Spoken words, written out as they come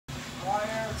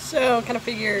So, kind of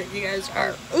figure you guys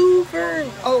are over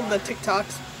all the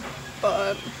TikToks,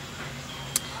 but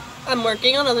I'm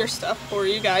working on other stuff for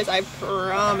you guys. I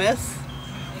promise.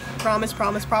 Promise.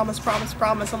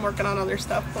 I'm working on other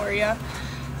stuff for you.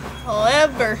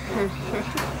 However,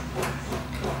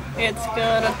 it's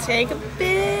gonna take a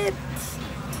bit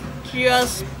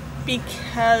just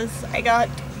because I got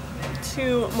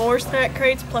 2 more snack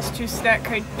crates plus 2 snack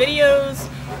crate videos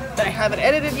that I haven't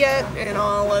edited yet and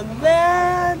all of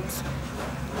that.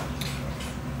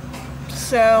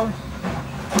 So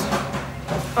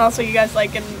also, you guys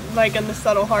liking the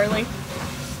subtle Harley.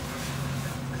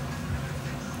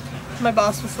 My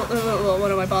boss was, well,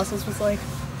 one of my bosses was like,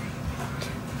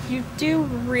 you do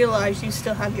realize you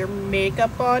still have your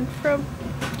makeup on from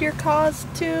your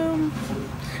costume?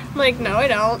 I'm like, no, I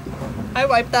don't. I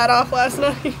wiped that off last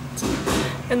night.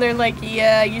 And they're like,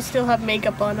 yeah, you still have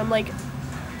makeup on. I'm like,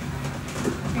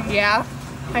 yeah,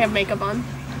 I have makeup on.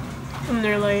 And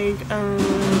they're like,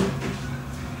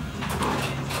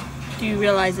 do you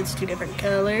realize it's 2 different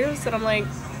colors? And I'm like,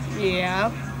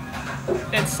 yeah,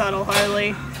 it's subtle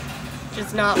Harley,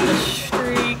 just not the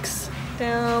streaks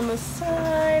down the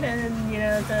side and, you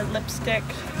know, the lipstick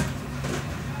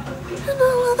and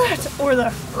all of that, or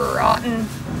the rotten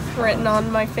written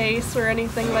on my face or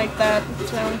anything like that.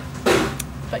 So,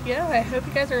 but yeah, I hope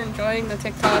you guys are enjoying the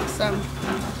TikToks.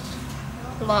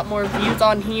 A lot more views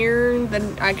on here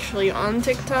than actually on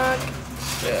TikTok.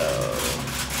 So,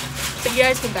 but you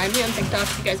guys can find me on TikTok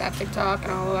if you guys have TikTok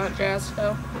and all that jazz.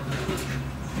 So,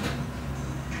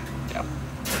 yeah.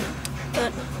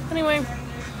 But anyway,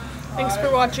 thanks for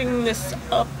watching this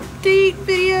update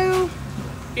video.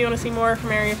 If you want to see more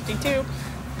from Area 52,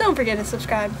 don't forget to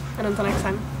subscribe. And until next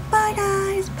time, bye guys!